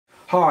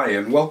Hi,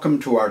 and welcome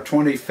to our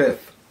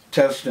 25th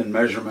test and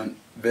measurement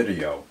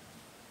video.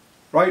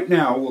 Right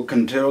now we'll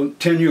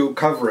continue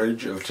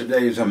coverage of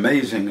today's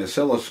amazing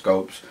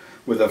oscilloscopes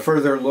with a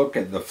further look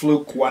at the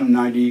Fluke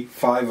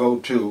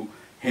 190-502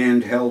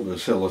 handheld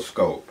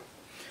oscilloscope.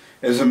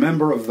 As a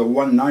member of the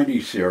 190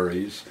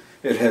 series,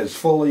 it has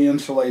fully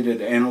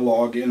insulated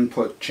analog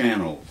input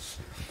channels.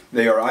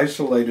 They are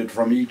isolated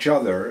from each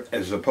other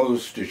as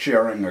opposed to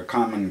sharing a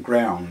common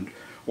ground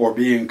or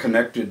being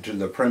connected to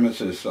the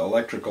premises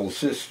electrical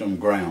system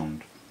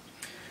ground.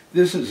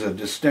 This is a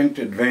distinct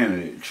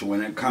advantage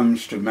when it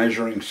comes to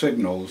measuring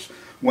signals,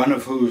 one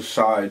of whose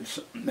sides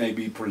may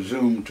be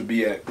presumed to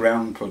be at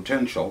ground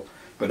potential,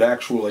 but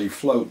actually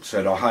floats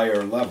at a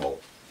higher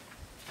level.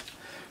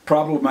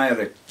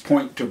 Problematic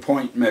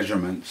point-to-point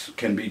measurements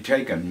can be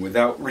taken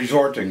without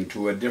resorting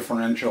to a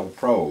differential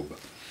probe.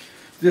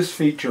 This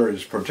feature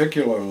is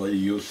particularly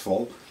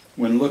useful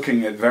when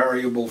looking at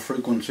variable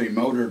frequency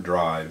motor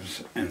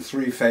drives and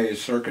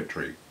three-phase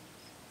circuitry.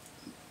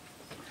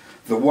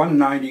 The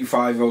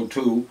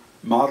 190-502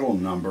 model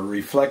number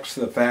reflects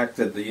the fact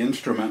that the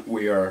instrument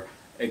we are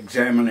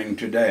examining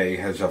today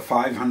has a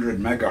 500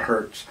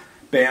 megahertz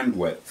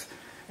bandwidth,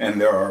 and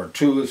there are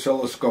two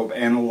oscilloscope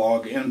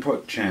analog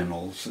input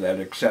channels that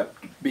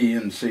accept B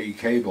and C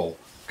cable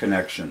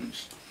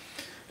connections.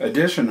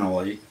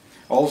 Additionally,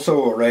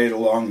 also arrayed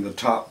along the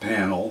top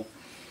panel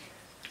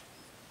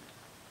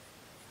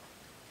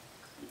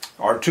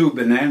are two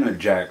banana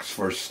jacks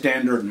for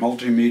standard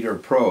multimeter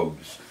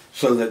probes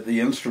so that the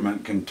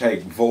instrument can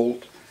take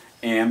volt,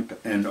 amp,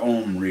 and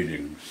ohm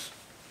readings.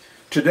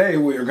 Today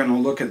we are going to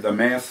look at the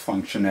math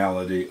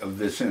functionality of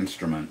this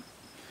instrument.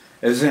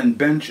 As in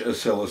bench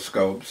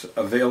oscilloscopes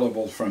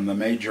available from the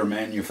major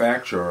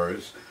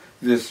manufacturers,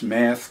 this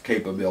math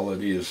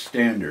capability is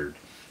standard,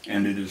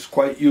 and it is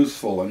quite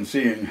useful in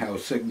seeing how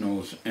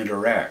signals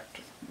interact.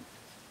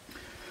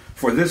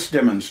 For this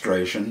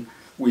demonstration,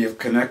 we have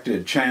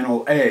connected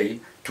channel A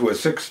to a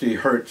 60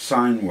 Hz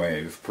sine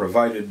wave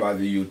provided by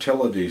the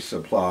utility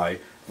supply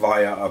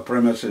via a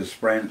premises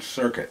branch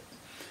circuit.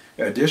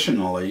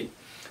 Additionally,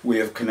 we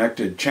have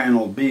connected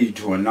channel B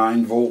to a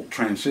 9-volt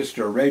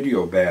transistor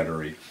radio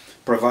battery,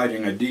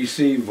 providing a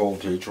DC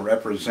voltage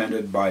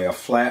represented by a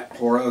flat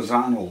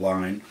horizontal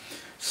line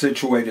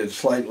situated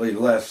slightly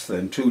less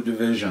than 2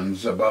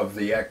 divisions above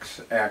the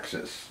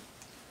x-axis.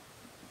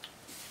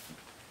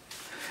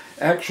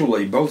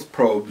 Actually, both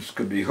probes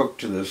could be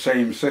hooked to the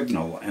same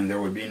signal, and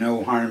there would be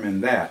no harm in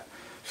that,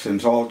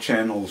 since all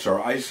channels are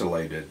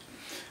isolated,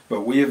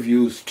 but we have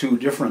used two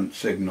different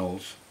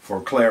signals for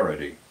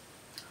clarity.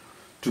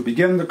 To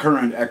begin the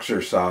current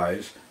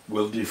exercise,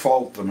 we'll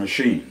default the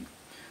machine.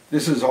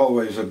 This is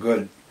always a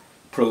good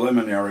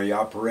preliminary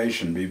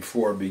operation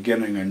before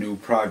beginning a new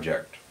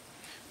project.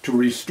 To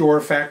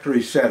restore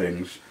factory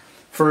settings,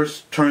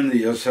 first turn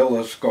the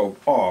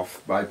oscilloscope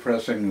off by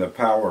pressing the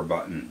power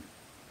button.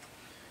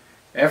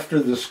 After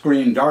the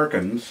screen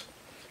darkens,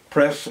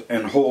 press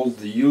and hold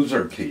the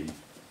user key.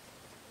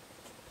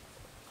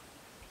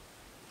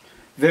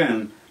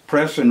 Then,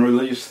 press and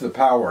release the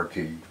power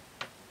key.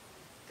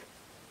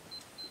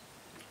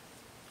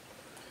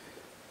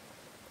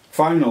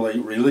 Finally,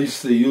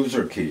 release the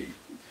user key.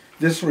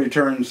 This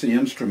returns the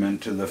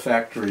instrument to the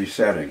factory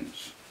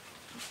settings.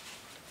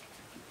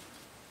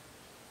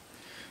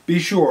 Be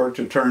sure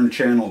to turn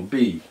channel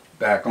B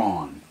back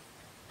on.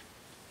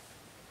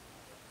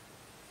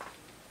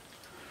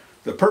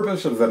 The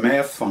purpose of the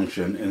math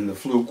function in the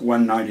Fluke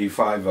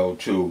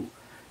 190-502,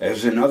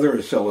 as in other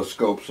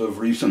oscilloscopes of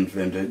recent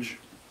vintage,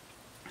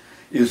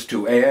 is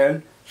to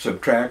add,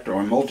 subtract,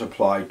 or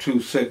multiply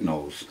two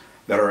signals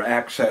that are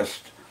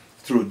accessed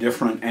through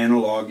different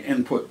analog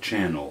input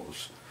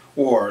channels,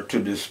 or to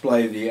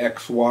display the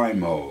XY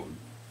mode.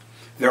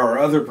 There are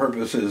other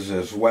purposes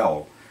as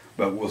well,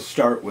 but we'll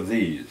start with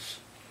these.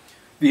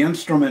 The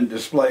instrument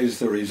displays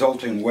the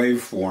resulting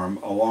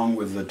waveform along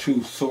with the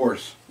two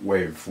source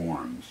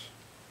waveforms.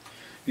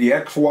 The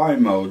XY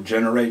mode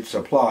generates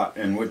a plot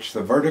in which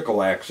the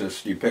vertical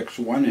axis depicts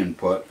one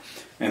input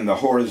and the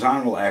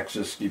horizontal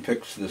axis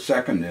depicts the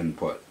second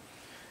input.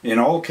 In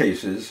all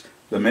cases,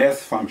 the math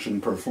function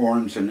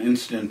performs an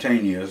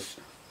instantaneous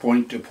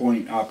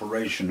point-to-point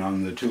operation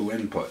on the two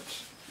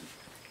inputs.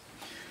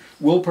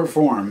 We'll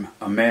perform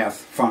a math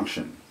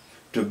function.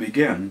 To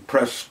begin,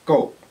 press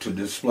Scope to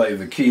display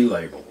the key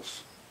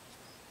labels.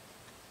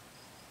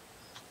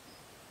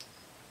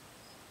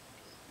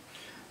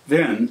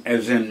 Then,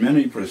 as in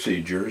many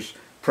procedures,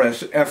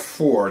 press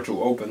F4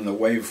 to open the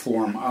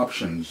Waveform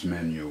Options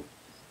menu.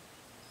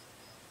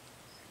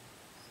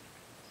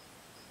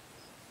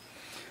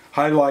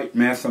 Highlight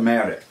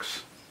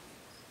Mathematics.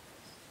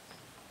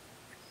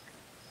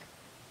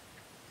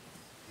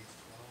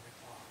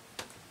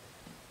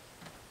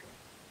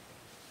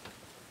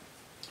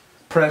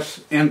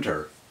 Press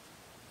Enter.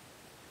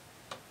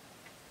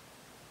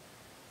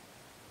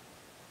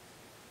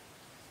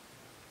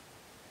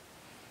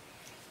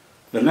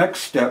 The next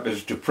step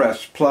is to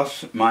press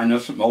plus,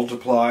 minus,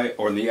 multiply,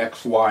 or the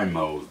XY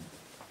mode.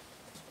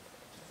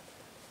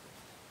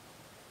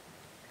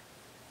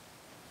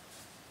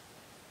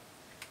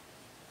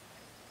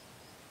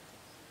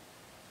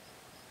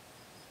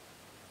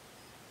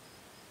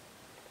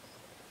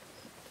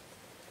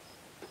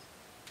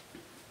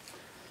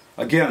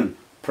 Again,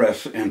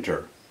 press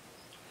Enter.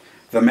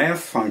 The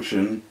math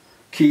function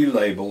key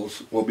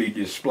labels will be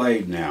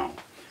displayed now.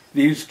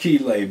 These key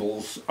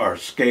labels are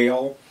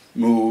scale,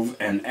 move,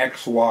 and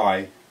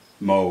XY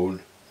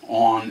mode,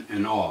 on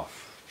and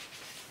off.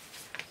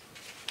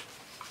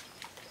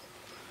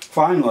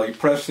 Finally,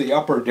 press the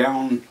up or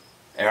down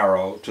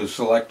arrow to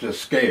select a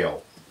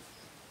scale.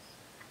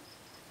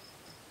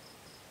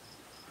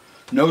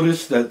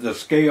 Notice that the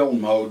scale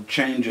mode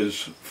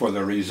changes for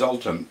the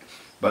resultant,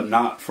 but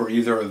not for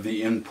either of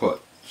the inputs.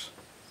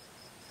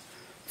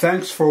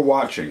 Thanks for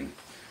watching.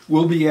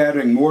 We'll be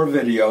adding more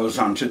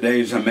videos on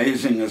today's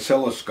amazing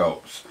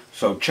oscilloscopes,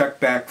 so check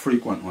back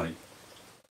frequently.